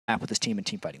with his team and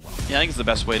team fighting well. Yeah, I think it's the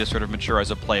best way to sort of mature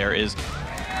as a player is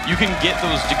you can get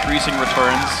those decreasing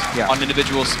returns on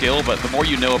individual skill, but the more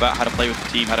you know about how to play with the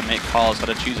team, how to make calls, how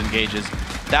to choose engages,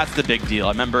 that's the big deal.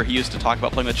 I remember he used to talk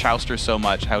about playing with Chowster so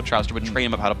much, how Chowster would train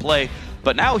him up how to play,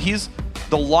 but now he's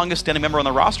the longest standing member on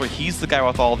the roster. He's the guy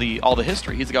with all the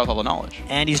history. He's the guy with all the knowledge.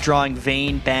 And he's drawing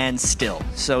Vayne bans still.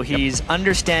 So he's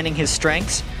understanding his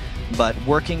strengths, but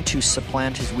working to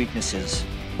supplant his weaknesses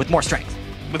with more strength.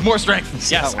 With more strength.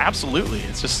 Yes, absolutely.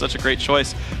 It's just such a great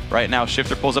choice right now.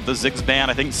 Shifter pulls up the Ziggs ban.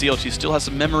 I think CLG still has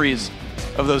some memories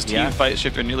of those team fights.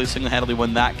 Shifter nearly single-handedly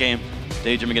won that game.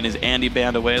 Daydream getting his Andy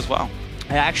banned away as well.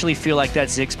 I actually feel like that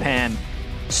Ziggs ban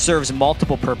serves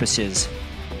multiple purposes.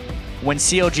 When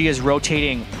CLG is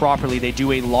rotating properly, they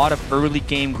do a lot of early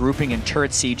game grouping and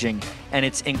turret sieging, and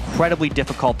it's incredibly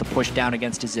difficult to push down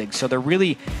against a Ziggs. So they're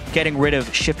really getting rid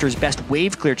of Shifter's best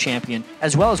wave clear champion,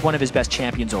 as well as one of his best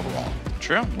champions overall.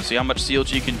 True. We'll see how much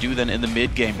CLG can do then in the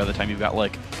mid game by the time you've got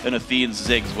like an Athene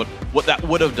Ziggs, what that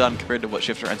would have done compared to what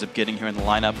Shifter ends up getting here in the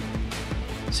lineup.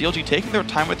 CLG taking their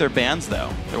time with their bans though.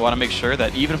 They want to make sure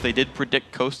that even if they did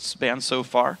predict Coast's ban so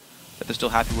far, that they're still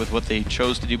happy with what they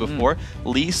chose to do before.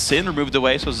 Lee Sin removed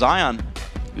away, so Zion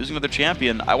using another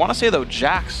champion. I want to say though,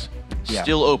 Jax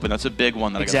still open. That's a big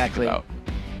one that I got to think about.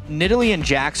 Nidalee and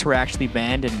Jax were actually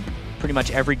banned in pretty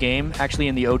much every game, actually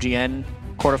in the OGN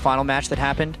quarterfinal match that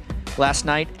happened last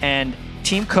night, and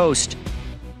Team Coast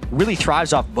really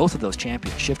thrives off both of those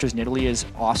champions. Shifter's Nidalee is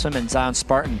awesome, and Zion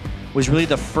Spartan was really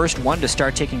the first one to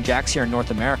start taking Jax here in North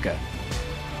America.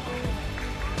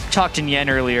 Talked to Yen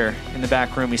earlier in the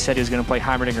back room. He said he was going to play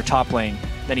Heimerdinger top lane.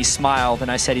 Then he smiled, and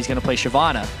I said he's going to play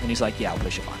Shyvana. And he's like, yeah, I'll play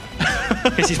Shyvana.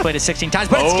 Because he's played it 16 times,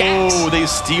 but it's Jax! Oh, they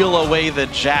steal away the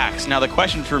Jax. Now, the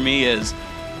question for me is,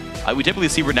 we typically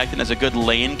see Renekton as a good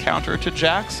lane counter to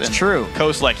Jax. It's true.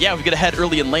 Coast like, yeah, if we get ahead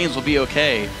early in lanes, we'll be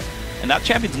okay. And that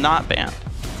champion's not banned.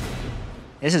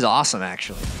 This is awesome,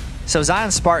 actually. So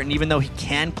Zion Spartan, even though he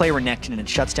can play Renekton and it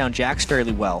shuts down Jax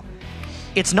fairly well,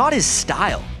 it's not his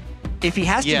style. If he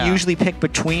has to usually pick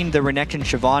between the Renekton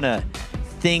Shyvana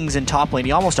things in top lane,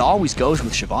 he almost always goes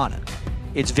with Shyvana.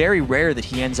 It's very rare that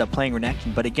he ends up playing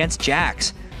Renekton, but against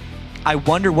Jax, I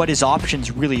wonder what his options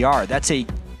really are. That's a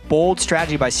bold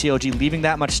strategy by CLG, leaving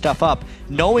that much stuff up,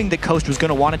 knowing that Coast was going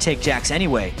to want to take Jax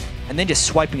anyway, and then just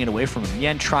swiping it away from him.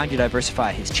 Yen trying to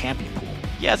diversify his champion pool.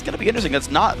 Yeah, it's going to be interesting.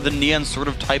 That's not the Nian sort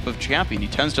of type of champion. He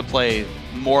tends to play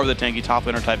more of the tanky top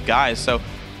laner type guys, so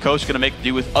Coast going to make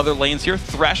do with other lanes here.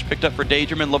 Thresh picked up for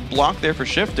Daydream and LeBlanc there for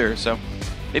Shifter, so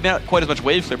maybe not quite as much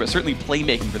wave clear, but certainly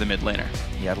playmaking for the mid laner.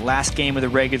 Yeah, last game of the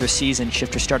regular season,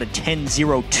 Shifter started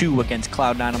 10-0-2 against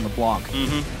Cloud9 on LeBlanc.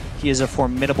 He is a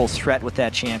formidable threat with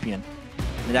that champion.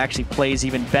 It actually plays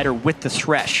even better with the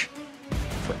Thresh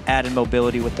for added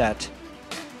mobility with that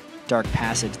Dark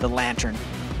Passage, the Lantern,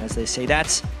 as they say.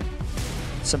 That's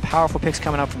some powerful picks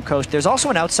coming up from Coast. There's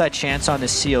also an outside chance on the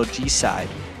CLG side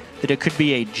that it could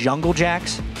be a jungle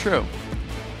Jax. True.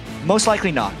 Most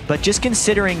likely not, but just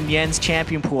considering Yen's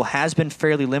champion pool has been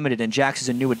fairly limited and Jax is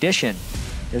a new addition,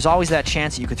 there's always that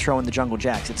chance that you could throw in the jungle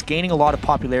Jax. It's gaining a lot of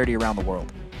popularity around the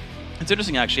world. It's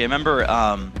interesting, actually. I remember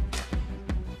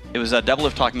it was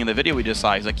Devilif talking in the video we just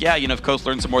saw. He's like, yeah, you know, if Coast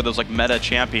learned some more of those like meta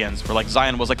champions, where like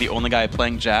Zion was like the only guy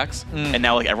playing Jax, and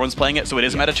now like everyone's playing it, so it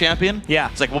is a meta champion. Yeah.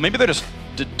 It's like, well, maybe they're just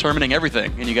determining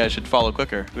everything, and you guys should follow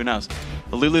quicker. Who knows?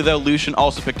 Lulu, though, Lucian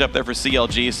also picked up there for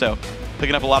CLG, so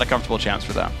picking up a lot of comfortable champs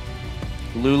for them.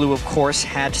 Lulu, of course,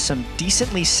 had some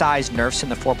decently sized nerfs in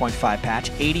the 4.5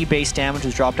 patch. 80 base damage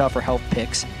was dropped off her health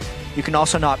picks. You can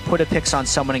also not put a pix on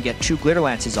someone and get 2 glitter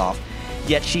lances off,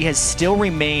 yet she has still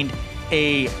remained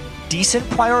a decent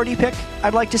priority pick,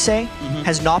 I'd like to say.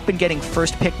 Has not been getting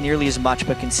first pick nearly as much,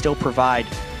 but can still provide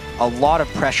a lot of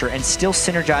pressure and still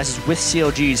synergizes with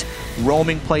CLG's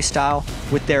roaming playstyle,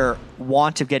 with their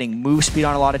want of getting move speed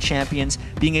on a lot of champions,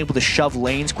 being able to shove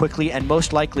lanes quickly, and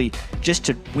most likely just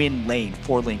to win lane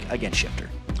for Link against Shifter.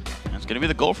 That's going to be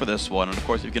the goal for this one, and of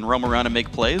course if you can roam around and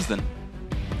make plays, then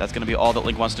that's going to be all that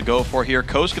Link wants to go for here.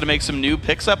 Coast going to make some new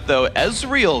picks up though.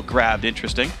 Ezreal grabbed,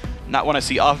 interesting. Not one I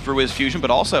see off for Wiz Fusion,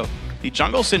 but also the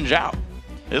jungle Xin Zhao.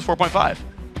 It is 4.5.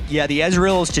 Yeah, the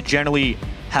Ezreal is to generally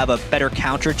have a better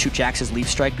counter to Jax's Leaf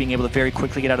Strike, being able to very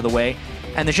quickly get out of the way.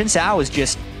 And the Xin Zhao is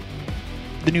just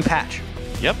the new patch.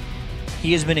 Yep.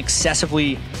 He has been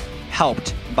excessively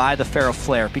helped by the Pharaoh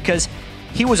Flare because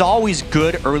he was always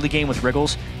good early game with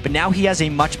Wriggles, but now he has a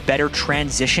much better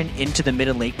transition into the mid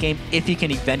and late game if he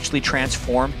can eventually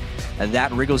transform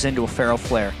that Wriggles into a Pharaoh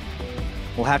Flare.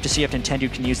 We'll have to see if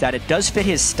Nintendo can use that. It does fit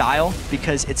his style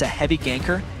because it's a heavy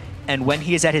ganker, and when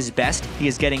he is at his best, he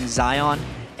is getting Zion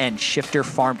and Shifter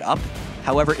farmed up.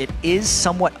 However, it is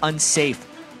somewhat unsafe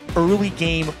early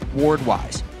game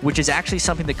ward-wise, which is actually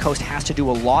something that Coast has to do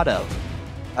a lot of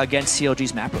against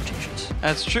CLG's map rotations.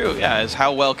 That's true, yeah, is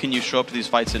how well can you show up to these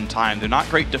fights in time. They're not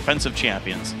great defensive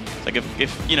champions. It's like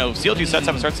if you know, CLG sets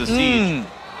up and starts to siege,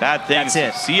 bad things.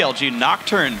 That's it. CLG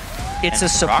Nocturne. It's a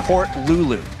support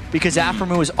Lulu, because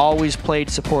Aphromoo has always played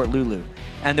support Lulu,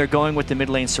 and they're going with the mid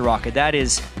lane Soraka. That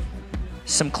is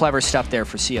some clever stuff there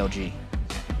for CLG.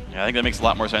 Yeah, I think that makes a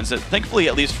lot more sense. Thankfully,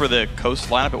 at least for the Coast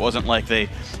lineup, it wasn't like they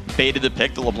baited the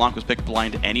pick. The LeBlanc was picked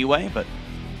blind anyway, but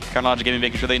Carnologic Gaming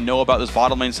making sure they know about this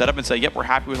bottom lane setup and say, yep, we're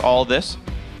happy with all of this.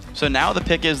 So now the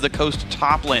pick is the Coast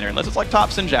top laner, unless it's like top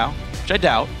Sinjao, which I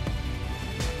doubt.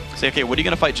 Say, okay, what are you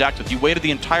going to fight Jax with? You waited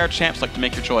the entire champ select to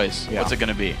make your choice. Yeah. What's it going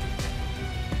to be?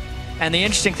 And the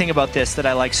interesting thing about this that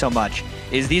I like so much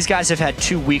is these guys have had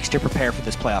 2 weeks to prepare for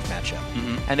this playoff matchup.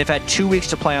 And they've had 2 weeks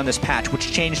to play on this patch,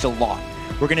 which changed a lot.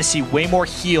 We're going to see way more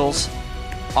heals,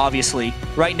 obviously.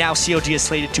 Right now, CLG is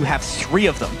slated to have 3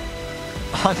 of them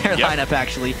on their lineup,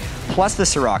 actually, plus the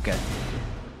Soraka.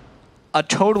 A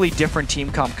totally different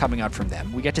team comp coming out from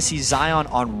them. We get to see Zion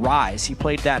on Rise. He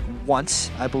played that once,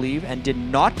 I believe, and did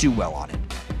not do well on it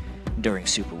during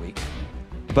Super Week.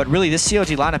 But really, this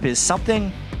CLG lineup is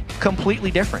something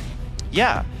completely different.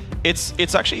 Yeah.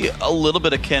 It's actually a little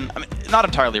bit akin, I mean, not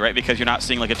entirely, right? Because you're not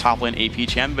seeing like a top lane AP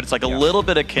champion, but it's like a little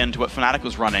bit akin to what Fnatic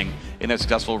was running in their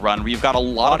successful run, where you've got a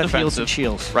lot of defensive, heals and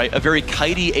shields. Right? A very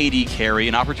kitey AD carry,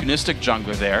 an opportunistic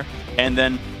jungler there, and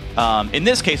then in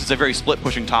this case, it's a very split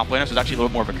pushing top laner, so it's actually a little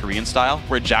bit more of a Korean style,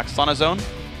 where Jax is on his own.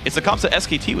 It's the comps that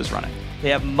SKT was running. They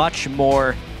have much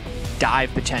more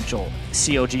dive potential,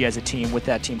 CLG as a team, with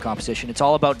that team composition. It's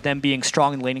all about them being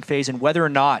strong in the laning phase and whether or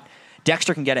not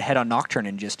Dexter can get ahead on Nocturne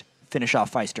and just finish off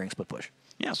fights during split push.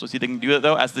 Yeah, so see if they can do it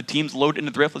though. As the teams load into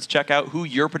the Rift, let's check out who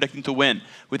you're predicting to win.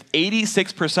 With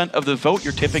 86% of the vote,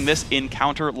 you're tipping this in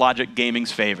Counter Logic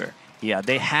Gaming's favor. Yeah,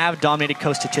 they have dominated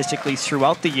Coast statistically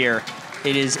throughout the year.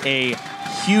 It is a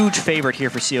huge favorite here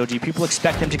for CLG. People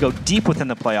expect them to go deep within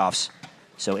the playoffs,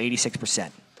 so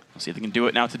 86%. We'll see if they can do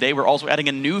it now today. We're also adding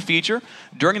a new feature.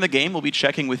 During the game, we'll be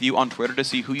checking with you on Twitter to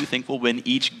see who you think will win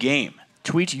each game.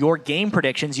 Tweet your game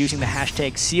predictions using the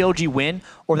hashtag CLGWin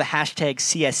or the hashtag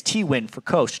CSTWin for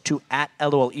Coast to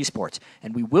 @LOL eSports.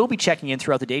 And we will be checking in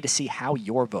throughout the day to see how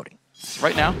you're voting.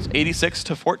 Right now, it's 86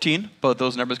 to 14. Both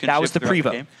those numbers can shift. That was the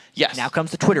pre-vote. Game. Yes. Now comes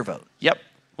the Twitter vote. Yep.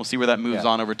 We'll see where that moves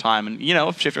on over time. And, you know,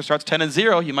 if Shifter starts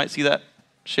 10-0, you might see that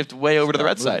shift way over to the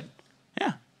red side.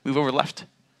 Yeah, move over left.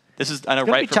 This is, I know, right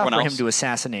for everyone else. It's going to be tough for him to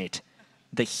assassinate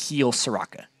the heal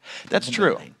Soraka. That's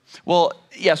true. Well,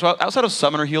 yeah, so outside of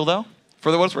Summoner Heal, though,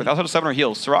 for what it's worth, outside of Summoner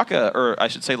Heal, Soraka, or I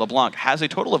should say LeBlanc, has a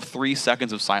total of 3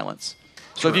 seconds of silence.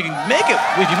 So if you can make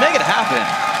it,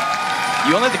 happen,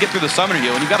 you only have to get through the Summoner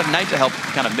Heal, and you've got a Knight to help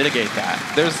kind of mitigate that.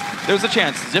 There's a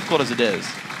chance, as difficult as it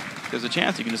is, there's a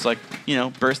chance you can just, like, you know,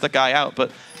 burst that guy out.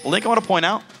 But Link, I want to point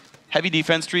out, heavy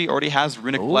defense tree already has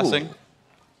Runic Blessing.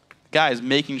 Guy is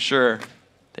making sure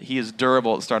that he is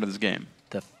durable at the start of this game.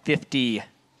 The 50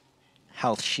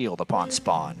 health shield upon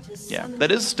spawn. Yeah,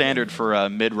 that is standard for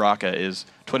mid Raka is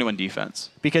 21 defense.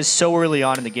 Because so early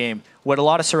on in the game, what a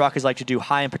lot of Sorakas like to do,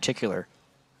 high in particular,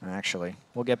 actually,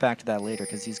 we'll get back to that later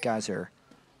because these guys are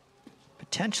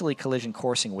potentially collision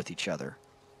coursing with each other.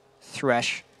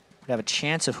 Thresh would have a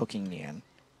chance of hooking Nian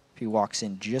if he walks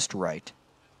in just right.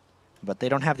 But they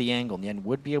don't have the angle. Nian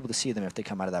would be able to see them if they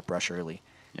come out of that brush early.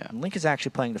 Yeah. And Link is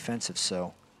actually playing defensive,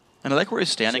 so... And I like where he's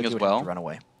standing as well. Run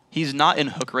away. He's not in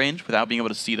hook range without being able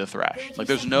to see the Thresh. Like,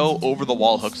 there's no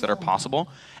over-the-wall hooks that are possible.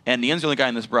 And Nian's the only guy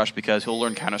in this brush because he'll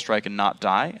learn Counter-Strike and not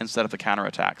die instead of the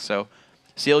counter-attack. So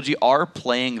CLG are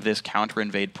playing this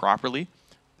counter-invade properly.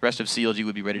 The rest of CLG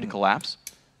would be ready to collapse.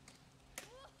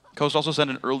 Coast also sent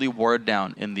an early ward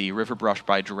down in the river brush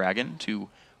by Dragon to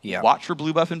watch for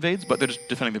blue buff invades, but they're just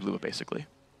defending the blue buff, basically.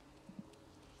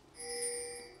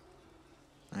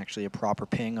 Actually, a proper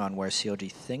ping on where CLG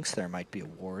thinks there might be a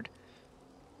ward.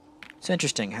 It's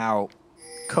interesting how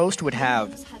Coast would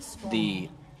have the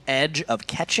edge of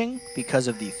catching because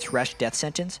of the Thresh death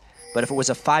sentence, but if it was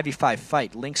a 5v5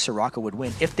 fight, Link Soraka would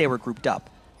win if they were grouped up.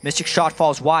 Mystic shot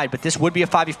falls wide, but this would be a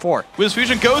 5v4. Wiz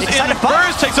Fusion goes in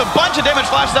first, takes a bunch of damage,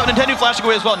 flashes out, Nintendo flashing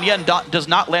away as well. Nian does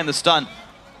not land the stun.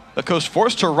 The Coast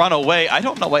forced to run away. I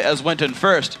don't know why Ez went in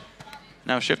first.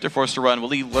 Now Shifter forced to run. Will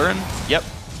he learn? Yep.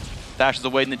 Dashes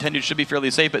away. Nintendo should be fairly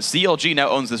safe, but CLG now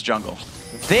owns this jungle.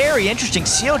 Very interesting.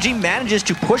 CLG manages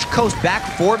to push Coast back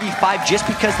 4v5 just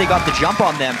because they got the jump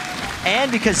on them.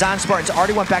 And because Zion Spartans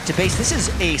already went back to base. This is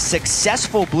a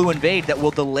successful blue invade that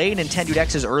will delay Nintendo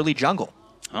X's early jungle.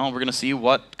 Oh, we're going to see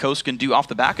what Coast can do off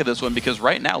the back of this one, because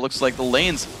right now it looks like the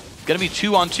lane's going to be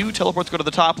 2-on-2. Teleports go to the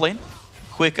top lane.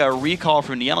 quick recall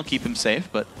from Nian will keep him safe,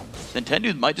 but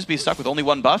Nintendo might just be stuck with only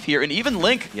one buff here, and even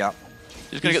Link. Yep.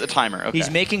 Just going to get the timer. Okay. He's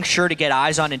making sure to get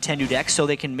eyes on Nintendo Dex so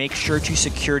they can make sure to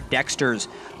secure Dexter's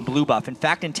blue buff. In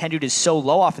fact, Nintendo is so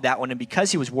low off of that one, and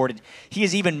because he was warded, he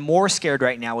is even more scared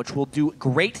right now, which will do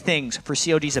great things for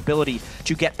COG's ability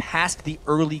to get past the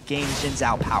early game Xin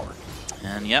Zhao power.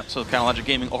 And yep, so kind of Logic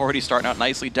Gaming already starting out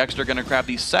nicely. Dexter going to grab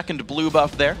the second blue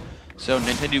buff there. So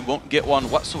Nintendo won't get one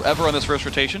whatsoever on this first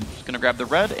rotation. Just going to grab the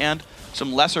red and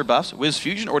some lesser buffs. Wiz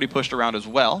Fusion already pushed around as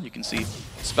well. You can see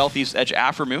Spell Thief's Edge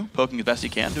Afremu poking as best he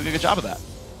can, doing a good job of that.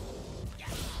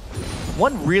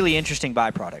 One really interesting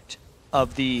byproduct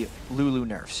of the Lulu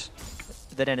nerfs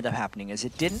that ended up happening is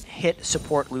it didn't hit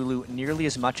support Lulu nearly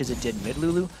as much as it did mid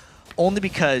Lulu, only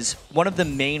because one of the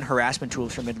main harassment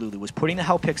tools for mid Lulu was putting the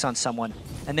Hell Picks on someone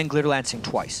and then Glitter Lancing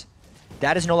twice.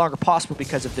 That is no longer possible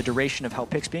because of the duration of Hell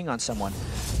Picks being on someone.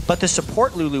 But the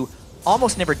support Lulu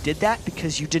almost never did that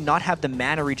because you did not have the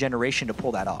mana regeneration to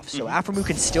pull that off. So Afremu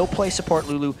can still play support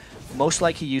Lulu most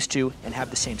like he used to and have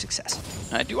the same success.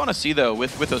 I do want to see, though,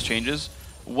 with those changes,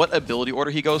 what ability order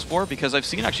he goes for, because I've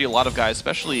seen actually a lot of guys,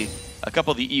 especially a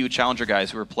couple of the EU Challenger guys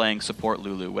who are playing support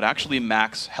Lulu, would actually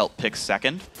max Help Pick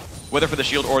second, whether for the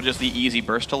shield or just the easy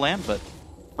burst to land, but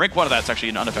rank 1 of that's actually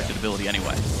an unaffected ability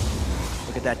anyway.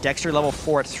 Look at that, Dexter level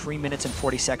 4 at 3 minutes and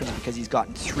 40 seconds because he's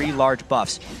gotten 3 large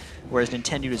buffs, whereas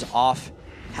Nintendo is off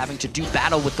having to do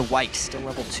battle with the white. Still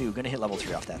level 2, gonna hit level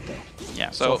 3 off that though.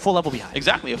 Yeah, so a full level behind.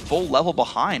 Exactly, a full level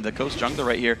behind. The Coast Jungler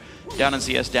right here, down in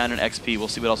CS, down in XP. We'll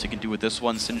see what else he can do with this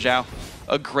one. Xin Zhao,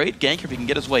 a great ganker if he can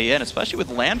get his way in, especially with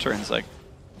Lanterns. Like,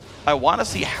 I want to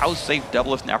see how safe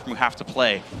Doublelift and Afremu have to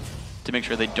play to make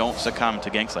sure they don't succumb to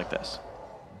ganks like this.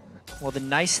 Well, the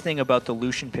nice thing about the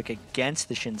Lucian pick against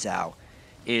the Xin Zhao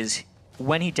is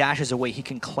when he dashes away, he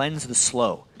can cleanse the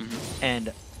slow.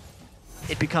 And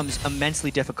it becomes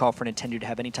immensely difficult for Nintendo to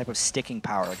have any type of sticking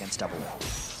power against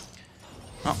Doublelift.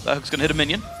 Oh, that hook's going to hit a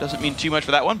minion. Doesn't mean too much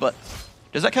for that one, but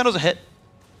does that count as a hit?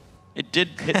 It did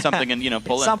hit something and, you know,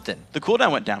 pull in. Something. The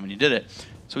cooldown went down when you did it.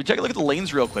 So we take a look at the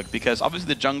lanes real quick, because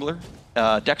obviously the jungler,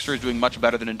 Dexter, is doing much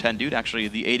better than Nintendo. Actually,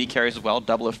 the AD carries as well,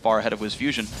 Doublelift far ahead of Wiz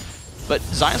Fusion. But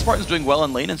Zion Spartan's doing well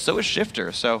in lane, and so is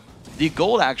Shifter. So the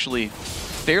gold actually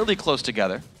fairly close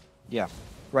together. Yeah.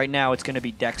 Right now, it's going to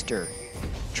be Dexter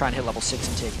trying to hit level 6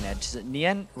 and take an edge.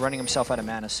 Nian running himself out of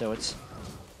mana, so it's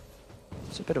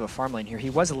a bit of a farm lane here.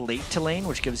 He was late to lane,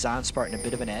 which gives Zion Spartan a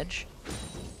bit of an edge.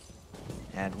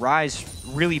 And Rise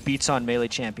really beats on melee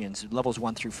champions, levels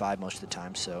 1 through 5 most of the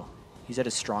time, so he's at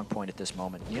his strong point at this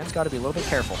moment. Nian's got to be a little bit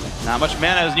careful. Not much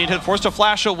mana as Nian forced to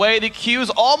flash away. The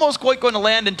Q's almost quite going to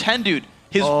land, and Tendude,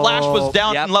 his flash was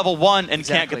down in level 1 and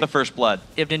can't get the first blood.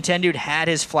 If Nintendo had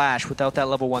his flash without that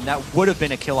level 1, that would have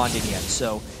been a kill on Nian.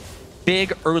 So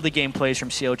big early game plays from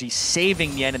COG,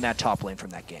 saving Nian in that top lane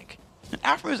from that gank. And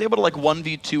Afremu is able to like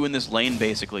 1v2 in this lane,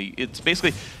 basically. It's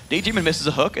basically, Daydreamin misses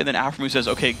a hook, and then Afremu says,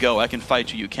 okay, go, I can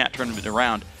fight you, you can't turn it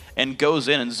around, and goes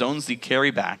in and zones the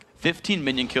carry back. 15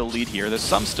 minion kill lead here. There's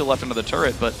some still left under the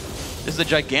turret, but this is a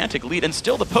gigantic lead, and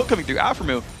still the poke coming through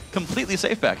Afremu, completely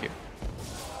safe back here.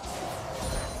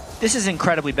 This is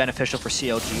incredibly beneficial for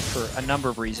CLG for a number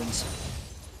of reasons.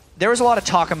 There was a lot of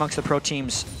talk amongst the pro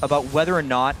teams about whether or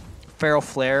not Feral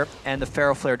Flare and the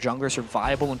Feral Flare junglers are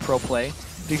viable in pro play,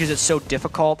 because it's so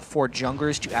difficult for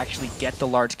junglers to actually get the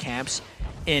large camps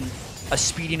in a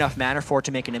speedy enough manner for it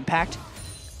to make an impact.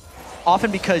 Often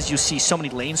because you see so many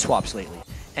lane swaps lately,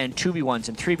 and 2v1s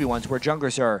and 3v1s where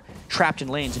junglers are trapped in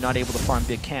lanes and not able to farm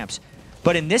big camps.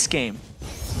 But in this game,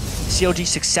 CLG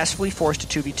successfully forced a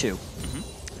 2v2.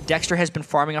 Dexter has been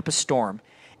farming up a Storm,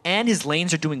 and his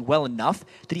lanes are doing well enough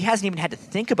that he hasn't even had to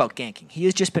think about ganking. He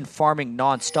has just been farming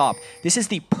non-stop. This is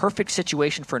the perfect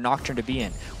situation for Nocturne to be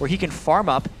in, where he can farm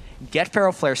up, get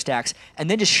Feral Flare stacks, and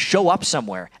then just show up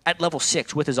somewhere at level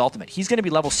 6 with his ultimate. He's going to be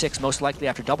level 6 most likely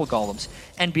after double golems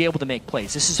and be able to make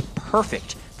plays. This is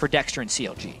perfect for Dexter and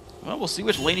CLG. Well, we'll see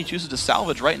which lane he chooses to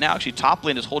salvage right now. Actually, top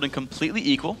lane is holding completely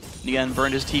equal. Nian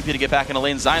burned his TP to get back into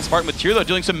lane. Zion Spartan with Tear, though,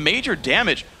 doing some major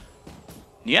damage.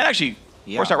 Nian actually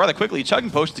forced out rather quickly,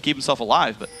 chugging potions to keep himself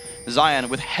alive, but Zion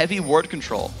with heavy ward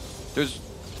control.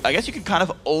 I guess you could kind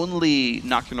of only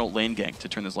Nocturnal lane gank to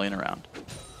turn this lane around.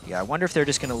 Yeah, I wonder if they're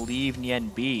just going to leave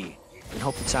Nian be and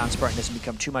hope that Zion Spartan doesn't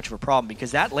become too much of a problem, because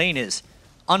that lane is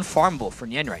unfarmable for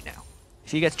Nian right now.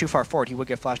 If he gets too far forward, he would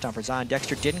get flashed down for Zion.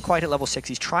 Dexter didn't quite hit level 6.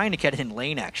 He's trying to get it in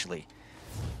lane, actually.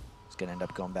 He's going to end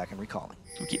up going back and recalling.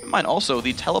 Keep in mind also,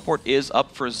 the teleport is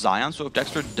up for Zion, so if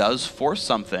Dexter does force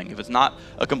something, if it's not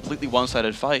a completely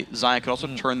one-sided fight, Zion could also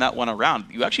turn that one around.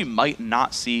 You actually might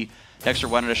not see Dexter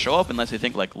wanting to show up unless they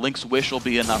think like Link's Wish will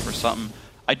be enough or something.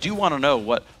 I do want to know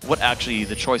what actually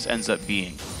the choice ends up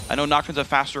being. I know Nocturne's a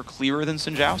faster clearer than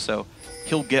Xin Zhao, so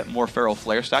he'll get more Feral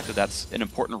Flare stack, so that's an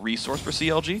important resource for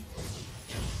CLG.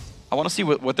 I want to see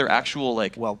what their actual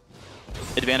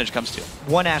advantage comes to.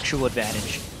 One actual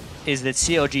advantage is that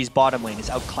CLG's bottom lane is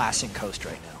outclassing Coast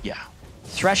right now. Yeah.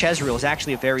 Thresh Ezreal is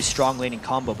actually a very strong laning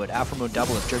combo, but Afromoon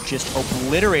Doublelift are just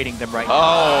obliterating them right now.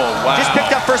 Oh, wow. Just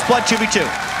picked up first blood 2v2.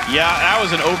 Yeah, that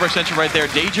was an overextension right there.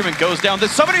 Daydreaming goes down. The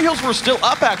Summoner heals were still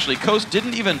up, actually. Coast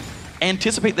didn't even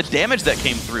anticipate the damage that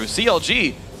came through.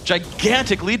 CLG,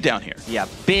 gigantic lead down here. Yeah,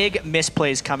 big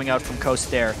misplays coming out from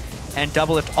Coast there. And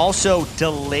Doublelift also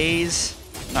delays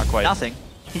Not quite. nothing.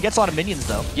 He gets a lot of minions,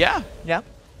 though. Yeah. Yeah.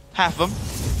 Half of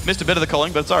them. Missed a bit of the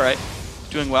culling, but it's all right.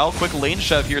 Doing well. Quick lane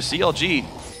shove here. CLG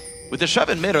with the shove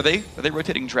in mid. Are they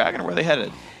rotating Dragon, or where are they headed?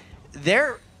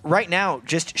 They're right now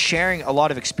just sharing a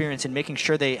lot of experience and making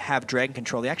sure they have Dragon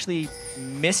control. They actually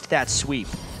missed that sweep,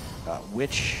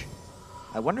 which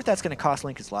I wonder if that's going to cost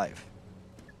Link his life.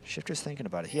 Shifter's thinking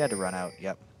about it. He had to run out.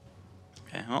 Yep.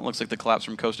 Okay, well, it looks like the collapse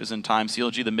from Coast is in time.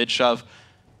 CLG, the mid shove,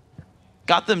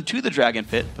 got them to the Dragon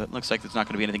Pit, but looks like there's not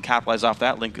going to be anything capitalized off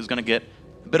that. Link is going to get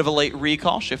a bit of a late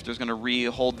recall. Shifter's going to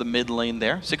re-hold the mid lane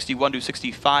there. 61 to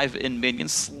 65 in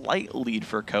minions. Slight lead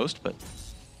for Coast, but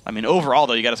I mean, overall,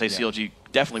 though, you got to say CLG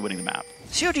definitely winning the map.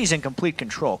 CLG's in complete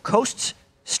control. Coast's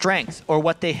strength, or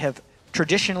what they have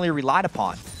traditionally relied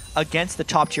upon against the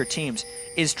top-tier teams,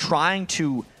 is trying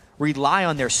to rely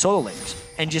on their solo laners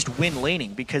and just win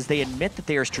laning, because they admit that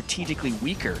they are strategically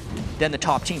weaker than the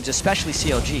top teams, especially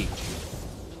CLG.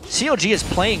 CLG is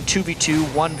playing 2v2,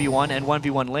 1v1, and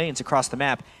 1v1 lanes across the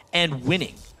map and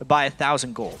winning by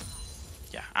 1,000 gold.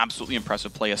 Yeah, absolutely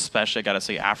impressive play, especially, I gotta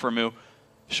say, Afromu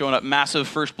showing up massive.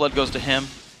 First blood goes to him.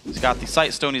 He's got the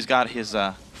Sight Stone, he's got his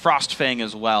Frost Fang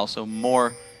as well, so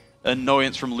more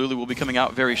annoyance from Lulu will be coming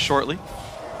out very shortly.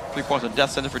 3 points of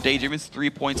Death Sentence for Daydreaming, 3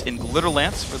 points in Glitter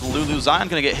Lance for the Lulu. Zion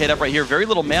gonna get hit up right here. Very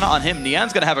little mana on him.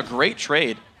 Nian's gonna have a great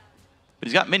trade, but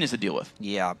he's got minions to deal with.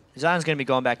 Yeah, Zion's gonna be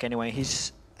going back anyway.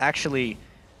 He's actually,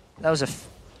 that was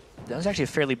actually a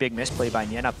fairly big misplay by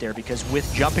Nian up there, because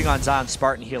with jumping on Zion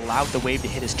Spartan, he allowed the wave to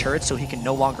hit his turret so he can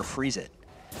no longer freeze it.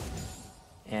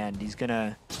 And he's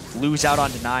gonna lose out on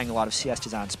denying a lot of CS to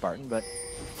Zion Spartan, but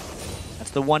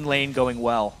that's the one lane going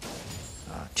well.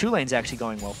 2 lanes actually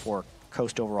going well for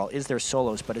Coast overall is their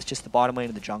solos, but it's just the bottom lane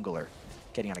of the jungler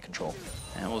getting out of control.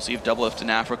 And we'll see if Doublelift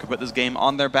and Afro can put this game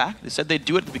on their back. They said they'd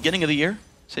do it at the beginning of the year.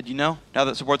 Said, you know, now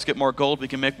that supports get more gold, we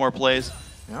can make more plays.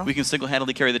 Yeah. We can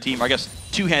single-handedly carry the team, or I guess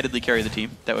two-handedly carry the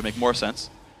team. That would make more sense.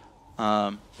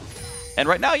 And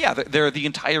right now, yeah, they're the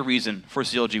entire reason for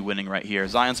CLG winning right here.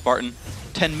 Zion Spartan,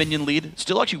 10 minion lead,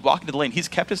 still actually walking to the lane. He's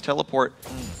kept his teleport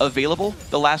available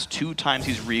the last 2 times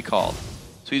he's recalled.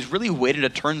 So he's really waited to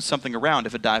turn something around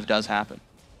if a dive does happen.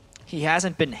 He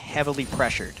hasn't been heavily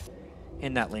pressured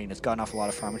in that lane. It's gotten off a lot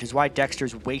of farm, which is why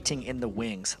Dexter's waiting in the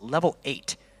wings. Level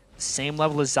 8, same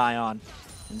level as Zion.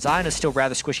 And Zion is still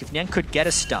rather squishy. If Nian could get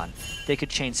a stun, they could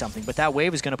chain something. But that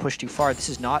wave is going to push too far. This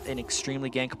is not an extremely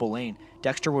gankable lane.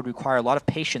 Dexter would require a lot of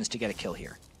patience to get a kill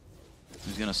here.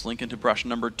 He's going to slink into brush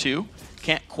number 2.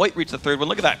 Can't quite reach the 3rd one.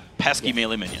 Look at that pesky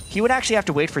melee minion. He would actually have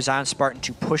to wait for Zion Spartan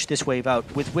to push this wave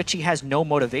out, with which he has no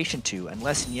motivation to,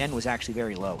 unless Nian was actually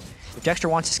very low. If Dexter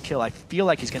wants his kill, I feel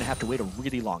like he's going to have to wait a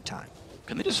really long time.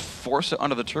 Can they just force it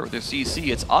under the turret with their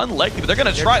CC? It's unlikely, but they're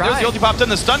going to try. There's the ulti popped in.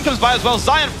 The stun comes by as well.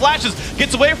 Zion flashes,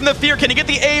 gets away from the fear. Can he get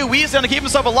the AoEs down to keep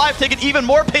himself alive? Taking even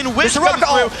more pain. Wish comes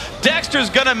through. Dexter's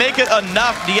going to make it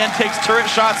enough. Nian takes turret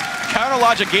shots. Counter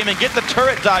Logic Gaming get the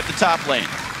turret dive to top lane.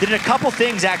 They did a couple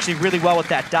things actually really well with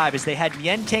that dive, is they had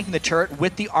Nian tanking the turret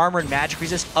with the armor and magic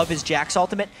resist of his Jax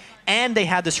ultimate, and they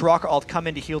had the Soraka ult come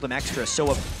in to heal them extra.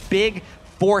 So a big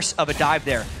force of a dive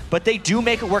there. But they do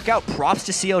make it work out. Props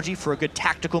to CLG for a good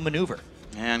tactical maneuver.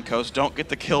 And Coast don't get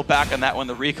the kill back on that one.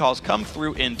 The recalls come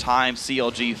through in time.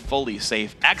 CLG fully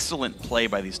safe. Excellent play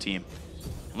by these team.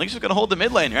 And Link's just going to hold the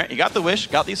mid lane, right? He got the wish,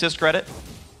 got the assist credit.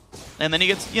 And then he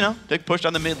gets, you know, big push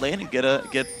on the mid lane and get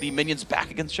the minions back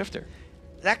against Shifter.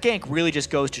 That gank really just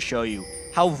goes to show you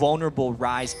how vulnerable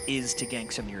Ryze is to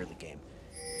ganks in the early game.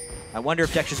 I wonder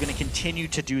if Dexter's going to continue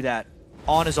to do that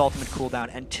on his ultimate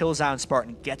cooldown until Zion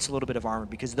Spartan gets a little bit of armor,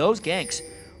 because those ganks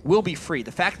will be free.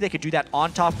 The fact that they could do that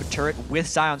on top of a turret with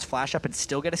Zion's flash up and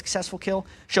still get a successful kill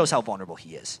shows how vulnerable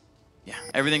he is. Yeah,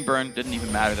 everything burned, didn't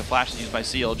even matter. The flash is used by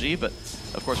CLG, but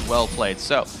of course well played.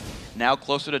 So now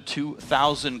closer to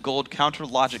 2,000 gold. Counter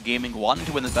Logic Gaming wanting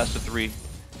to win the best of 3.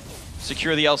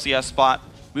 Secure the LCS spot,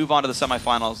 move on to the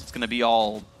semifinals. It's going to be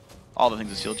all the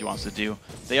things that CLG wants to do.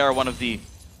 They are one of the,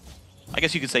 I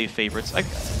guess you could say, favorites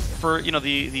for, you know,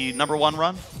 the #1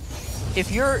 run.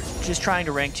 if you're just trying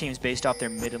to rank teams based off their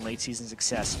mid and late season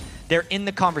success, they're in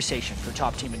the conversation for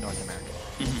top team in North America.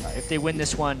 If they win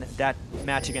this one, that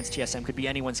match against TSM could be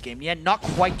anyone's game. Yeah, not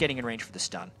quite getting in range for the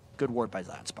stun. Good ward by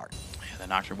Zion Spartan. Yeah, the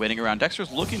Nocturne waiting around.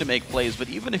 Dexter's looking to make plays, but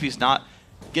even if he's not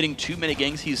getting too many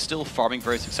ganks, he's still farming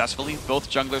very successfully. Both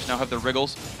junglers now have their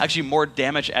wriggles. Actually, more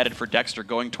damage added for Dexter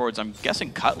going towards, I'm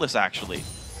guessing, Cutlass, actually,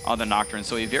 on the Nocturne.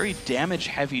 So a very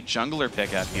damage-heavy jungler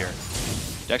pickup here.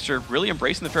 Dexter really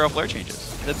embracing the Pharaoh Flare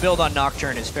changes. The build on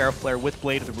Nocturne is Pharaoh Flare with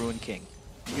Blade of the Ruined King.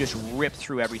 You just rip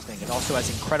through everything. It also has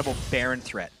incredible Baron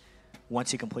threat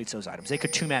once he completes those items. They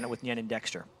could two-man it with Nyen and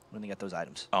Dexter when they get those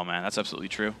items. Oh man, that's absolutely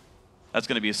true. That's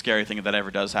going to be a scary thing if that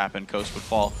ever does happen. Coast would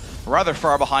fall rather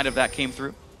far behind if that came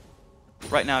through.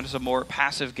 Right now, just a more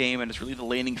passive game, and it's really the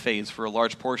laning phase for a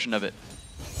large portion of it.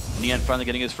 Nyen finally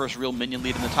getting his first real minion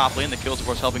lead in the top lane. The kills, of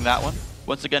course, helping that one.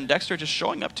 Once again, Dexter just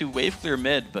showing up to wave clear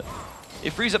mid, but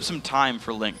it frees up some time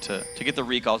for Link to get the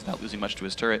recalls without losing much to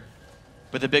his turret.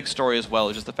 But the big story as well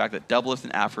is just the fact that Doublelift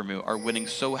and Aphromoo are winning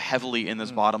so heavily in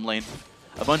this bottom lane.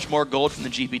 A bunch more gold from the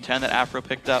GP10 that Aphro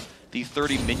picked up. The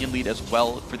 30 minion lead as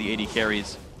well for the AD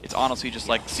carries. It's honestly just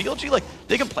like CLG, like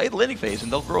they can play the laning phase and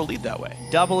they'll grow a lead that way.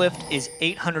 Doublelift is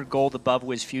 800 gold above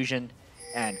Wiz Fusion,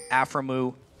 and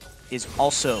Aphromoo is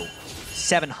also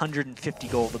 750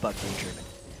 gold above Daydreamin.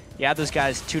 You add those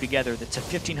guys two together, that's a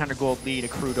 1,500 gold lead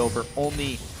accrued over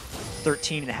only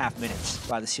 13.5 minutes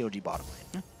by the CLG bottom lane.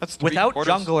 Yeah, that's without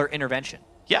jungler intervention.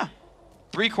 Yeah.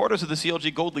 3/4 of the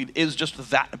CLG gold lead is just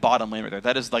that bottom lane right there.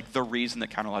 That is like the reason that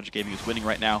Counter Logic Gaming is winning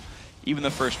right now. Even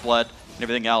the first blood and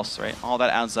everything else, right? All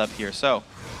that adds up here. So,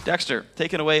 Dexter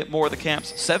taking away more of the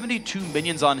camps. 72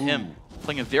 minions on him.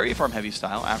 Playing a very farm-heavy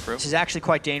style, Aphro. This is actually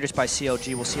quite dangerous by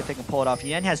CLG. We'll see if they can pull it off.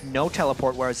 Yen has no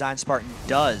teleport, whereas Zion Spartan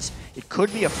does. It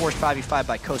could be a forced 5v5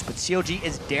 by Coast, but CLG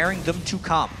is daring them to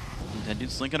come. And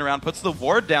dude slinking around, puts the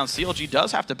ward down. CLG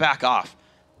does have to back off.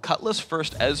 Cutlass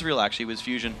first, Ezreal actually with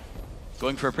Fusion.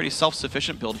 Going for a pretty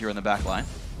self-sufficient build here in the back line.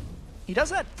 He does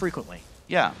that frequently.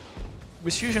 Yeah.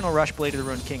 With Fusion will rush Blade of the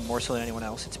Ruined King more so than anyone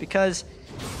else. It's because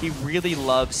he really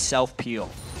loves self-peel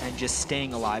and just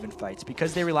staying alive in fights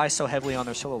because they rely so heavily on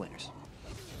their solo laners.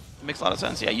 It makes a lot of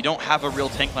sense. Yeah, you don't have a real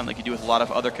tank line like you do with a lot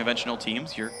of other conventional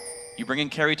teams. You bring in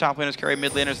carry top laners, carry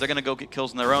mid laners, they're going to go get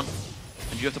kills on their own.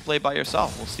 And you have to play by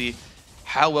yourself. We'll see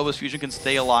how well Wiz Fusion can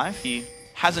stay alive. He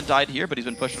hasn't died here, but he's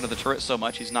been pushed under the turret so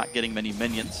much he's not getting many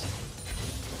minions.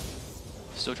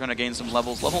 Still trying to gain some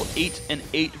levels. Level 8 and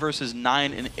 8 versus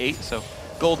 9 and 8. So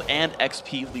gold and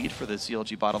XP lead for the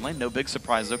CLG bottom lane. No big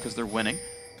surprise though because they're winning.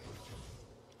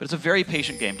 But it's a very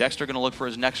patient game. Dexter going to look for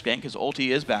his next gank. His ulti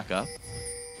is back up.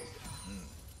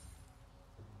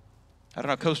 I don't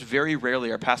know. Coast very rarely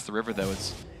are past the river though.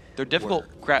 They're difficult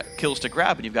kills to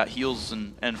grab, and you've got heals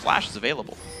and flashes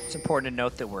available. It's important to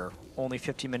note that we're only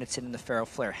 50 minutes in and the Pharaoh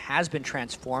Flare has been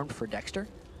transformed for Dexter,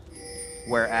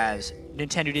 whereas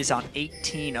Nintendo is on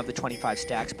 18 of the 25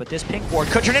 stacks, but this pink ward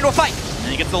could turn into a fight.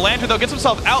 And he gets the lantern though, gets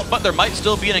himself out, but there might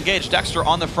still be an engage. Dexter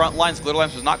on the front lines. Glitter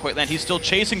Lamps does not quite land. He's still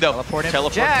chasing though. Teleport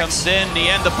comes in. The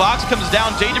end. The box comes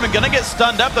down. Daydreamin gonna get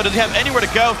stunned up though. Does he have anywhere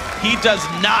to go? He does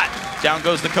not. Down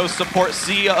goes the Coast support.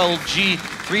 CLG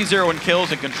 3-0 in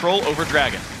kills and control over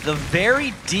Dragon. The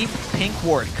very deep pink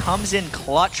ward comes in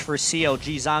clutch for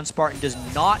CLG. Zion Spartan does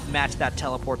not match that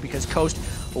teleport because Coast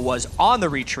was on the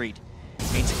retreat.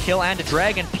 Means a kill and a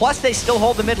dragon, plus they still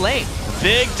hold the mid lane.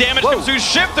 Big damage comes through.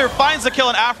 Shifter finds the kill,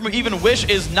 and Aphromoo even wish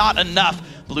is not enough.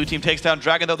 Blue team takes down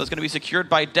Dragon though. That's going to be secured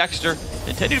by Dexter.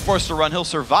 Intended forced to run, he'll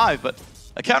survive, but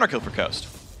a counter kill for Coast.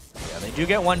 Yeah, they do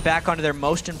get one back onto their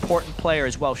most important player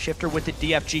as well. Shifter with the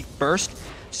DFG burst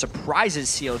surprises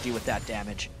CLG with that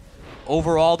damage.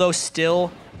 Overall though,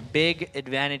 still big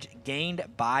advantage gained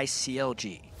by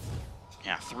CLG.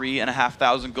 Yeah,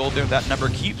 3,500 gold there. That number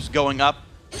keeps going up.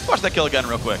 Watch that kill again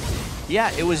real quick. Yeah,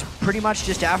 it was pretty much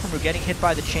just Aphromoo getting hit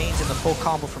by the chains and the full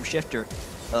combo from Shifter.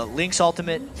 Link's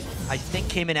ultimate, I think,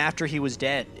 came in after he was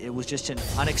dead. It was just an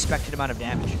unexpected amount of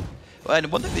damage. And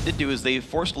one thing they did do is they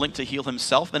forced Link to heal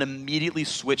himself and immediately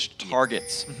switched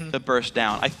targets to burst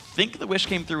down. I think the wish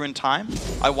came through in time.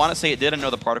 I want to say it did. I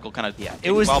know the particle kind of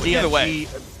it was the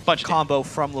DFG combo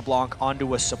from LeBlanc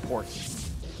onto a support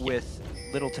with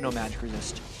little to no magic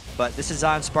resist. But this is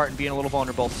Zion Spartan being a little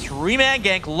vulnerable. 3-man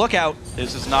gank, look out.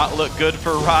 This does not look good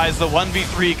for Rise. The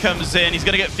 1v3 comes in. He's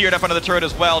going to get feared up under the turret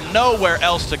as well. Nowhere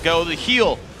else to go. The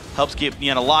heal helps keep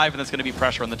Nyen alive, and that's going to be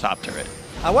pressure on the top turret.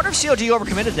 I wonder if CLG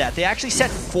overcommitted that. They actually set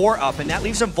 4 up, and that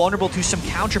leaves them vulnerable to some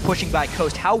counter pushing by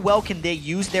Coast. How well can they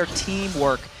use their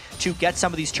teamwork to get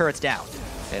some of these turrets down?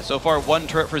 Okay, so far 1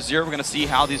 turret for 0. We're going to see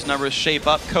how these numbers shape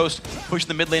up. Coast pushing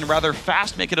the mid lane rather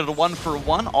fast, making it a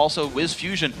 1-for-1. Also, Wiz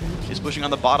Fusion is pushing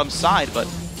on the bottom side,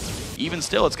 but even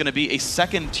still, it's going to be a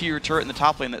second-tier turret in the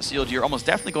top lane that CLG are almost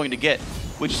definitely going to get,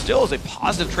 which still is a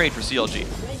positive trade for CLG.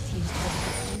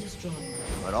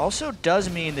 But also does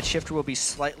mean that Shifter will be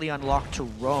slightly unlocked to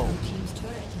roam.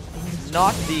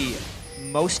 Not the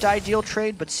most ideal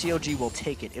trade, but CLG will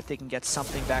take it if they can get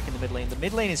something back in the mid lane. The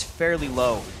mid lane is fairly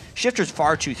low. Shifter's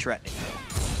far too threatening.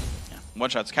 Yeah.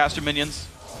 One-shots caster minions.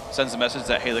 Sends a message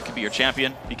that, hey, that could be your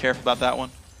champion. Be careful about that one.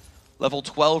 Level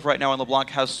 12 right now on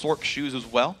LeBlanc has Sork shoes as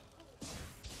well.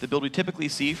 The build we typically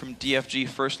see from DFG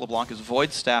first LeBlanc is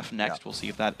Void Staff next. Yep. We'll see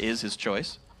if that is his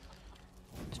choice.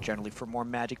 It's generally for more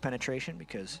magic penetration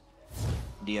because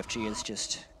DFG is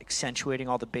just accentuating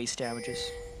all the base damages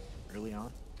early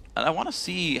on. And I want to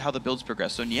see how the builds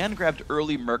progress. So Nian grabbed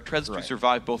early Merc Treads to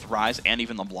survive both Rise and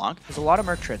even LeBlanc. There's a lot of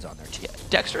Merc Treads on there too. Yeah,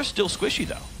 Dexter's still squishy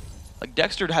though. Like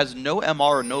Dexter has no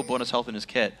MR or no bonus health in his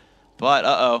kit. But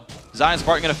uh-oh, Zion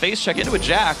Spartan gonna face check into a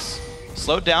Jax.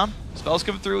 Slowed down, spells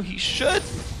come through. He should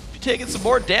be taking some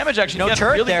more damage actually. No Nian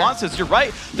turret really there. wants this. You're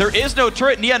right, there is no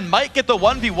turret. Nian might get the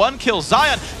 1v1 kill.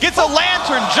 Zion gets a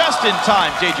lantern just in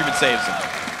time. Daydreamin saves him.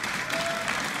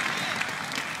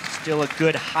 Still a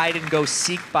good hide-and-go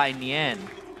seek by Nian.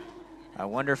 I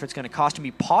wonder if it's going to cost him. He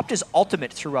popped his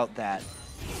ultimate throughout that.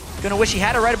 Gonna wish he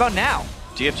had it right about now.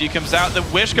 DFG comes out, the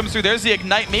wish comes through. There's the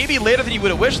ignite, maybe later than you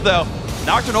would have wished though.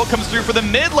 Nocturne ult comes through for the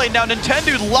mid lane. Now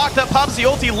Nintendo locked up, pops the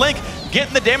ulti. Link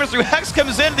getting the damage through. Hex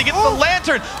comes in, they get the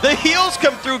lantern. The heals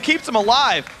come through, keeps him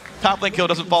alive. Top lane kill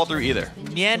doesn't fall through either.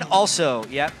 Nian also,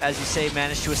 yep, as you say,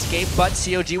 managed to escape, but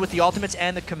COG with the ultimates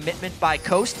and the commitment by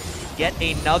Coast get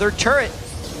another turret.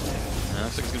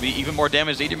 Looks like it's going to be even more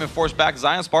damage. Daydreamin forced back.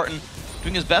 Zion Spartan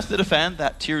doing his best to defend.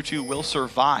 That tier 2 will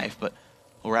survive, but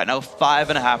we're at now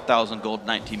 5,500 gold,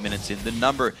 19 minutes in. The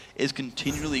number is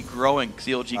continually growing.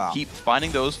 CLG keep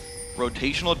finding those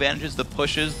rotational advantages, the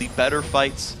pushes, the better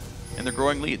fights, and they're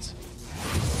growing leads.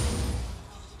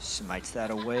 Smites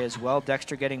that away as well.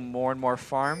 Dexter getting more and more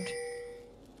farmed.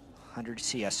 100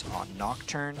 CS on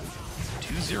Nocturne.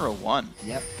 201.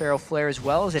 Yep, Feral Flare as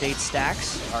well is at 8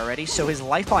 stacks already. So his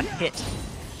life on hit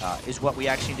is what we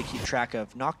actually need to keep track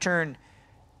of. Nocturne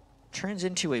turns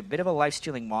into a bit of a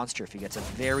life-stealing monster if he gets a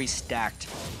very stacked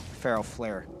Feral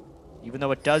Flare. Even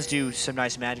though it does do some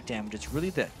nice magic damage, it's really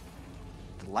the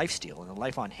lifesteal and the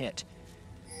life on hit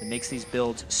that makes these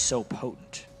builds so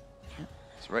potent.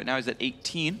 So right now he's at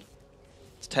 18.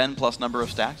 It's 10 plus number of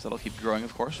stacks. That'll keep growing,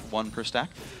 of course, 1 per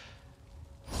stack.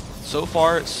 So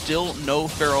far, still no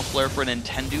Feral Flare for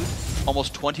Nintendo.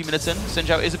 Almost 20 minutes in. Xin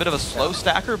Zhao is a bit of a slow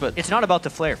stacker, but it's not about the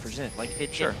flare for Xin. Like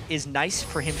it is nice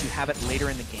for him to have it later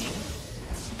in the game,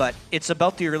 but it's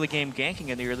about the early game ganking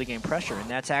and the early game pressure, and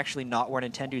that's actually not where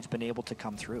Nintendo's been able to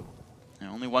come through.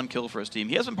 Yeah, only 1 kill for his team.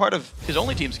 He hasn't been part of his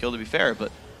only team's kill, to be fair,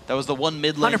 but that was the one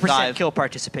mid lane 100% dive. Kill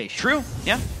participation. True,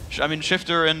 yeah. I mean,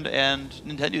 Shifter and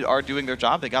Nintendo are doing their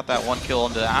job. They got that 1 kill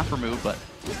on the after move, but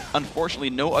unfortunately,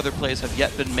 no other plays have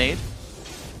yet been made.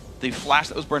 The flash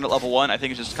that was burned at level 1, I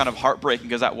think, is just kind of heartbreaking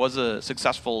because that was a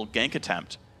successful gank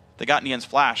attempt. They got Nian's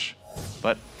flash,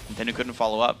 but Nintendo couldn't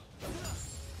follow up.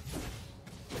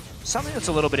 Something that's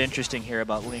a little bit interesting here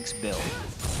about Link's build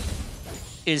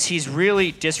is he's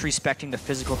really disrespecting the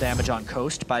physical damage on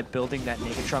Coast by building that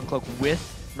Negatron Cloak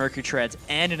with Mercury Treads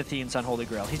and an Athene's Unholy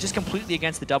Grail. He's just completely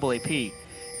against the double AP,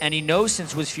 and he knows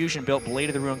since Wiz Fusion built Blade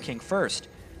of the Ruined King first,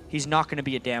 he's not going to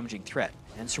be a damaging threat.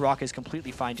 And Soraka is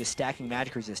completely fine just stacking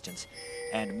magic resistance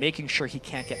and making sure he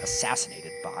can't get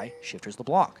assassinated by Shifter's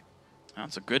LeBlanc.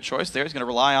 That's a good choice there. He's going to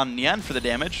rely on Nian for the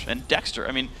damage, and Dexter.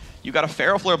 I mean, you got a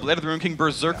Feral Flare, Blade of the Ruined King,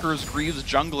 Berserkers, Greaves,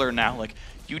 Jungler now. Like,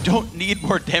 you don't need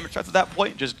more damage threats at that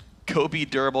point. Just go be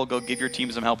durable, go give your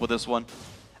team some help with this one.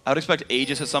 I would expect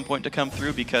Aegis at some point to come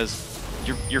through because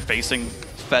you're facing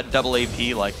Fed double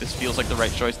AP. Like, this feels like the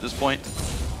right choice at this point.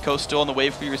 Coast still on the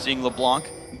wave for you. You're seeing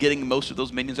LeBlanc getting most of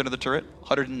those minions under the turret.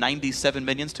 197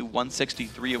 minions to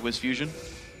 163 of Wiz Fusion.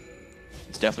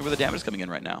 It's definitely where the damage is coming in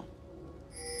right now.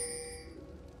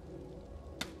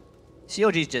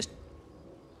 COG's just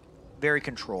very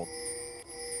controlled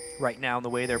right now in the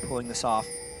way they're pulling this off.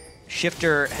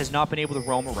 Shifter has not been able to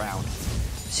roam around.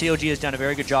 COG has done a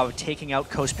very good job of taking out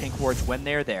Coast Pink wards when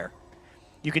they're there.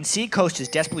 You can see Coast is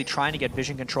desperately trying to get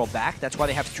vision control back. That's why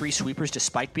they have 3 sweepers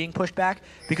despite being pushed back,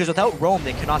 because without roam,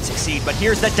 they cannot succeed. But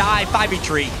here's the dive,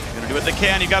 5v3. Gonna do what they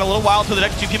can. You got a little while till the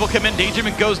next 2 people come in.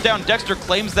 Daydreamin goes down. Dexter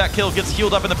claims that kill, gets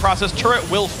healed up in the process. Turret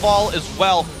will fall as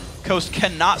well. Coast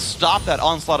cannot stop that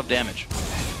onslaught of damage.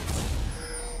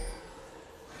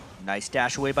 Nice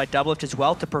dash away by Doublelift as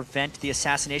well to prevent the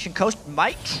assassination. Coast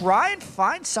might try and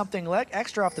find something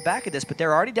extra off the back of this, but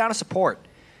they're already down to support.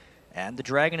 And the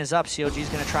Dragon is up. CLG is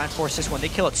going to try and force this one. They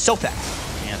kill it so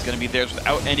fast. And it's going to be theirs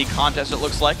without any contest, it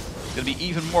looks like. It's going to be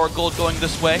even more gold going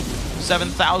this way.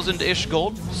 7,000-ish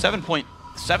gold.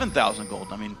 7,000 gold.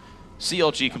 I mean,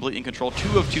 CLG completely in control.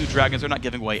 2 of 2 Dragons. They're not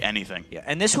giving away anything. Yeah,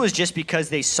 and this was just because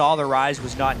they saw the Rise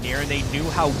was not near and they knew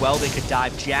how well they could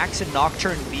dive. Jax and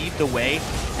Nocturne lead the way,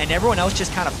 and everyone else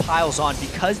just kind of piles on.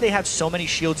 Because they have so many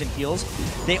shields and heals,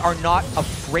 they are not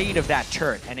afraid of that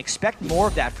turret, and expect more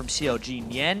of that from CLG.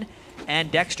 Nien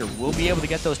and Dexter will be able to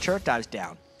get those turret dives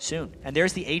down soon. And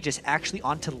there's the Aegis actually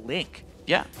onto Link.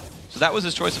 Yeah. So that was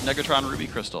his choice of Negatron Ruby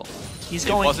Crystal. It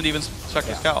wasn't even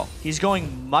Spectre Scowl. He's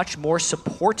going much more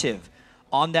supportive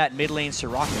on that mid lane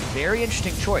Soraka. Very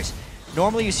interesting choice.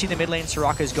 Normally you see the mid lane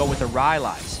Sorakas go with the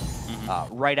Rylai's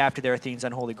right after their Athene's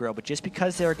Unholy Grail, but just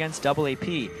because they're against double AP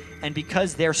and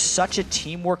because they're such a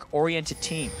teamwork-oriented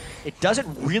team, it doesn't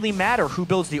really matter who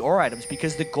builds the ore items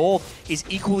because the gold is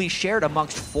equally shared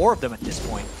amongst 4 of them at this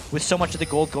point, with so much of the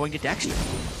gold going to Dexter.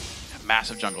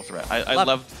 Massive jungle threat. I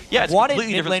love. Yeah, it's wanted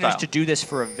completely mid different laners style. to do this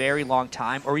for a very long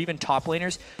time, or even top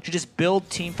laners to just build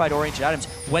team fight oriented items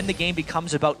when the game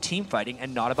becomes about team fighting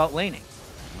and not about laning.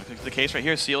 Look at the case right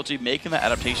here. CLG making that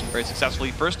adaptation very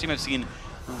successfully. First team I've seen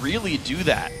really do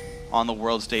that on the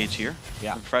world stage here.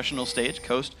 Yeah. The professional stage.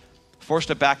 Coast forced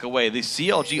to back away. The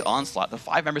CLG onslaught, the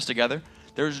 5 members together.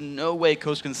 There's no way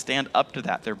Coast can stand up to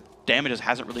that. Their damage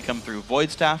hasn't really come through.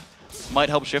 Void Staff might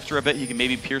help Shifter a bit. He can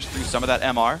maybe pierce through some of that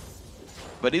MR.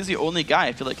 But he's the only guy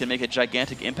I feel like can make a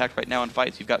gigantic impact right now in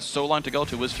fights. You've got so long to go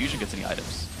till Wiz Fusion gets any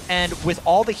items. And with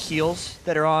all the heals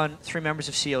that are on 3 members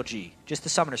of CLG, just the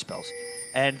summoner spells,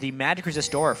 and the magic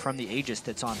resist aura from the Aegis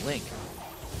that's on Link,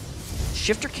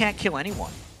 Shifter can't kill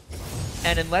anyone.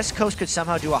 And unless Coast could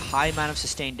somehow do a high amount of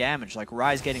sustained damage, like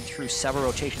Rise getting through several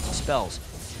rotations of spells,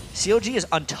 CLG is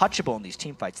untouchable in these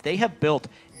team fights. They have built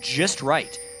just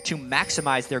right to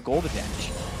maximize their gold advantage.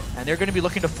 And they're going to be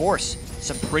looking to force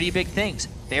some pretty big things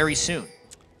very soon.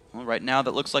 Well, right now,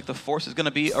 that looks like the force is going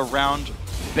to be around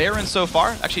Baron so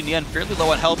far. Actually, Nien fairly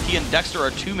low on health. He and Dexter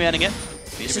are 2-manning it.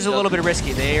 This is a little bit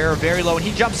risky. They are very low, and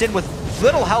he jumps in with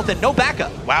little health and no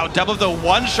backup. Wow, double the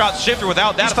one-shot Shifter.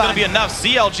 Without that, it's going to be enough.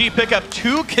 CLG pick up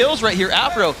 2 kills right here.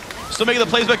 Afro still making the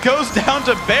plays, but goes down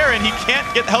to Baron. He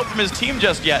can't get help from his team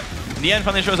just yet. Nien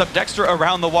finally shows up. Dexter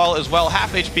around the wall as well.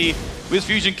 Half HP. Wiz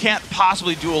Fusion can't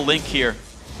possibly dual Link here.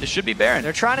 This should be Baron.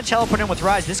 They're trying to teleport in with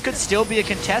Rise. This could still be a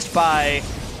contest by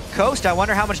Coast. I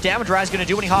wonder how much damage Rise is going to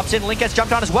do when he hops in. Link gets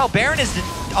jumped on as well. Baron is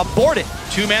aborted.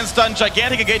 2-man stun,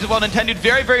 gigantic engage as well intended.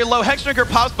 Very, very low. Hexdrinker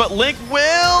pops, but Link will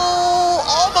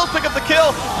almost pick up the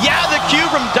kill. Yeah, the Q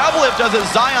from Doublelift does it.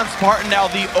 Zion Spartan now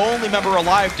the only member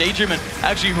alive. Daydreamin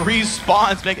actually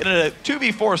respawns, making it a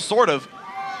 2v4 sort of.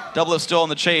 Doublelift still on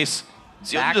the chase.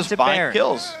 CLG just buying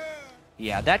kills.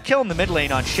 Yeah, that kill in the mid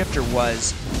lane on Shifter was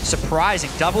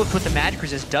surprising. Doublelift with the magic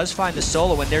resist does find the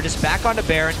solo, and they're just back onto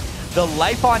Baron. The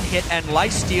life on hit and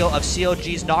life steal of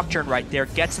CLG's Nocturne right there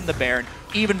gets him the Baron.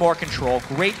 Even more control.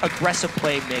 Great aggressive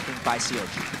play making by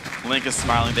CLG. Link is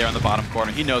smiling there in the bottom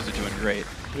corner. He knows they're doing great.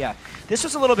 Yeah, this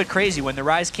was a little bit crazy when the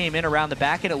Rise came in around the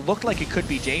back, and it looked like it could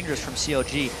be dangerous from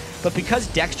CLG. But because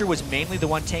Dexter was mainly the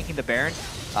one tanking the Baron,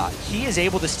 he is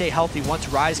able to stay healthy once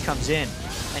Rise comes in.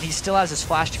 And he still has his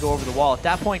flash to go over the wall. At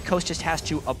that point, Coast just has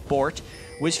to abort.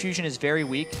 Wiz Fusion is very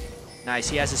weak. Nice,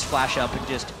 he has his flash up and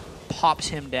just pops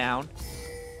him down.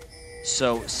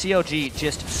 So CLG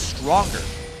just stronger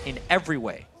in every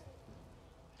way.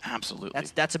 Absolutely.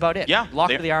 That's about it. Yeah.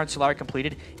 Lock of the Iron Solari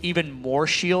completed. Even more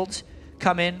shields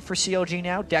come in for CLG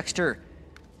now. Dexter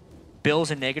builds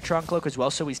a Negatron cloak as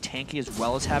well, so he's tanky as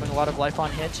well as having a lot of life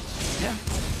on hit. Yeah.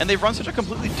 And they run such a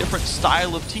completely different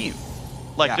style of team.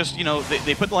 Like, just, you know,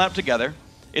 they put the lineup together.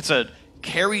 It's a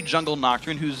carry jungle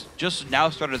Nocturne who's just now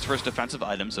started his first defensive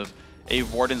items of a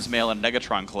Warden's Mail and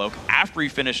Negatron Cloak after he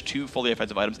finished 2 fully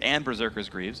offensive items and Berserker's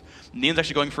Greaves. Nien's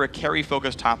actually going for a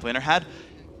carry-focused top laner. Had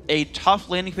a tough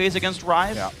laning phase against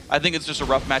Rise. Yeah. I think it's just a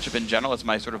rough matchup in general. It's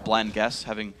my sort of blind guess,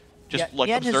 having just like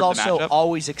observed the matchup. Nien has also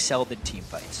always excelled in team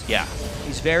fights. Yeah.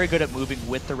 He's very good at moving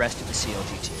with the rest of the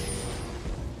CLG team.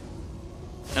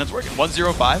 And it's working.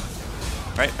 1-0-5.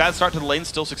 Right, bad start to the lane,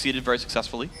 still succeeded very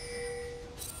successfully.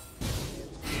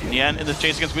 Nien in the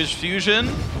chase against Wiz Fusion.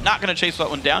 Not going to chase that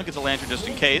one down, gets a lantern just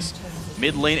in case.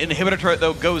 Mid lane inhibitor turret,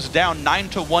 though, goes down.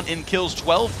 9-1 in kills,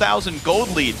 12,000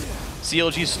 gold lead.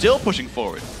 CLG still pushing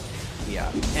forward.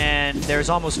 Yeah, and there's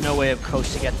almost no way of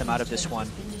Coast to get them out of this one.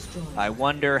 I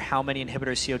wonder how many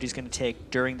inhibitors CLG is going to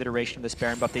take during the duration of this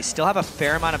Baron buff. They still have a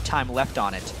fair amount of time left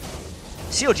on it.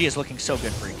 CLG is looking so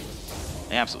good, Freak.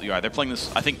 They absolutely are. They're playing this,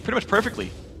 I think, pretty much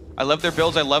perfectly. I love their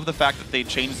builds. I love the fact that they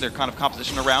changed their kind of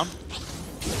composition around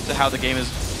to how the game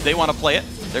is. They want to play it.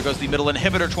 There goes the middle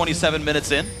inhibitor 27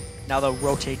 minutes in. Now they'll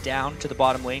rotate down to the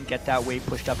bottom lane, get that wave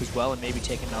pushed up as well, and maybe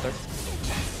take another.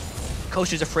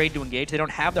 Coach is afraid to engage. They don't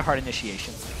have the hard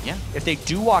initiation. Yeah. If they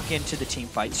do walk into the team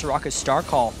fight, Soraka's Star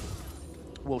Call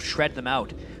will shred them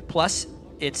out. Plus,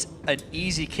 it's an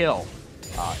easy kill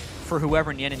for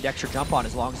whoever Nien and Dexter jump on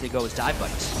as long as they go as dive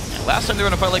buddies. Last time they were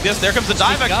in a fight like this, there comes the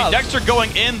dive actually. Dexter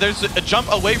going in. There's a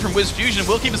jump away from Wiz Fusion.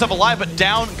 Will keep himself alive, but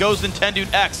down goes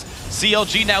Nintendo X.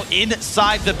 CLG now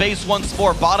inside the base once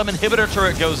more. Bottom inhibitor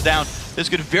turret goes down. This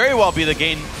could very well be the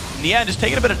game. Nien just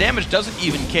taking a bit of damage, doesn't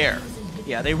even care.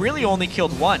 Yeah, they really only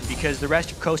killed one because the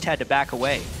rest of Coast had to back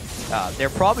away. They're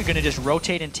probably going to just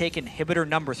rotate and take inhibitor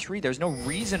number 3. There's no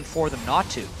reason for them not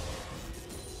to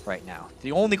right now.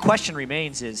 The only question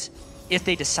remains is if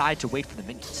they decide to wait for the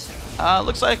minions.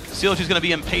 Looks like CLG is going to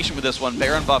be impatient with this one.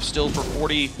 Baron buff still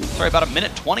for about a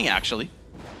minute 20 actually.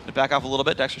 To back off a little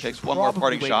bit, Dexter takes one more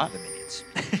parting shot.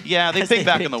 Yeah, they pick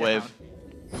back in the wave.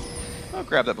 I'll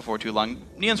grab that before too long.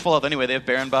 Nien's full health anyway. They have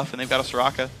Baron buff and they've got a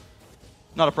Soraka.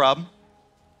 Not a problem.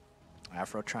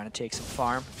 Afro trying to take some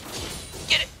farm.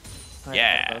 Get it! Right,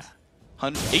 yeah.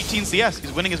 18 CS.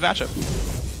 He's winning his matchup.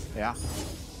 Yeah.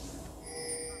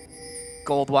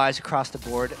 Gold-wise across the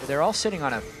board, they're all sitting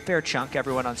on a fair chunk.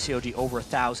 Everyone on COG over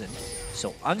 1,000.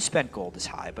 So unspent gold is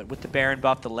high, but with the Baron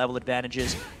buff, the level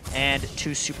advantages, and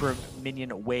 2 super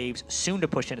minion waves soon to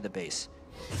push into the base.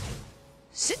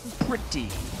 Sitting pretty.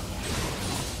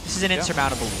 This is an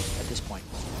insurmountable lead at this point.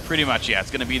 Pretty much, yeah.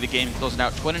 It's going to be the game closing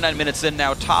out. 29 minutes in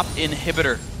now. Top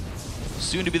inhibitor.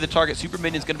 Soon to be the target. Super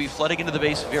minion's going to be flooding into the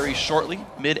base very shortly.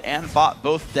 Mid and bot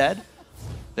both dead.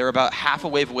 They're about half a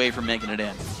wave away from making it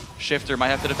in. Shifter might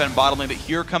have to defend bottom lane, but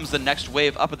here comes the next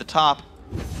wave up at the top.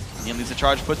 Nien leads the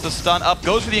charge, puts the stun up,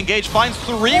 goes for the engage, finds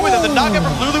 3 with it. The knockup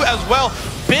from Lulu as well.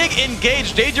 Big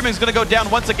engage. Daydreaming's going to go down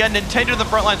once again. Nintendo in the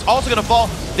front line's also going to fall.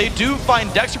 They do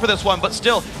find Dexter for this one, but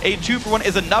still, a 2-for-1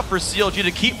 is enough for CLG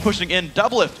to keep pushing in.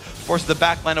 Doublelift forces the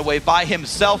backline away by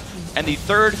himself, and the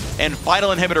third and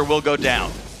final inhibitor will go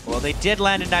down. Well, they did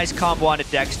land a nice combo onto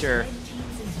Dexter,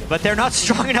 but they're not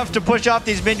strong enough to push off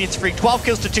these minions. Freak 12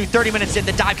 kills to 2, 30 minutes in,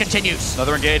 the dive continues.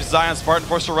 Another engage, Zion Spartan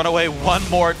forced to run away one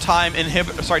more time.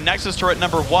 Nexus turret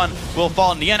number 1 will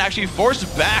fall. Nien actually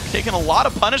forced back, taking a lot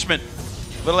of punishment.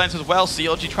 Little Lance as well,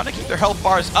 CLG trying to keep their health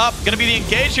bars up. Gonna be the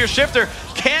engage here, Shifter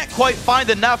can't quite find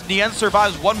enough. Nien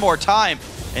survives one more time.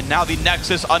 And now the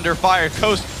Nexus under fire.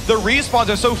 Coast, the respawns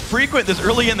are so frequent this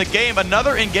early in the game.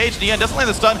 Another engage, Nien doesn't land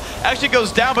the stun, actually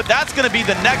goes down, but that's gonna be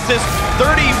the Nexus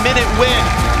 30-minute win.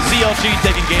 CLG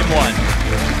taking game 1.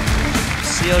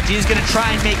 CLG is gonna try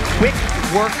and make quick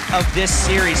work of this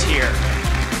series here.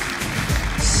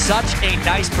 Such a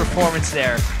nice performance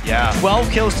there. Yeah.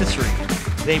 12 kills to 3.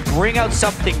 They bring out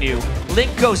something new.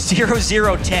 Link goes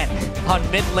 0-0-10 on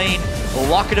mid lane.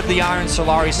 Locket of the Iron,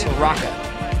 Solari, Soraka.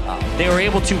 They were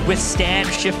able to withstand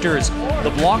Shifter's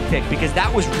the block pick because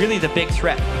that was really the big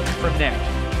threat from there.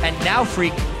 And now,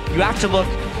 Freak, you have to look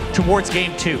towards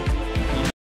game 2.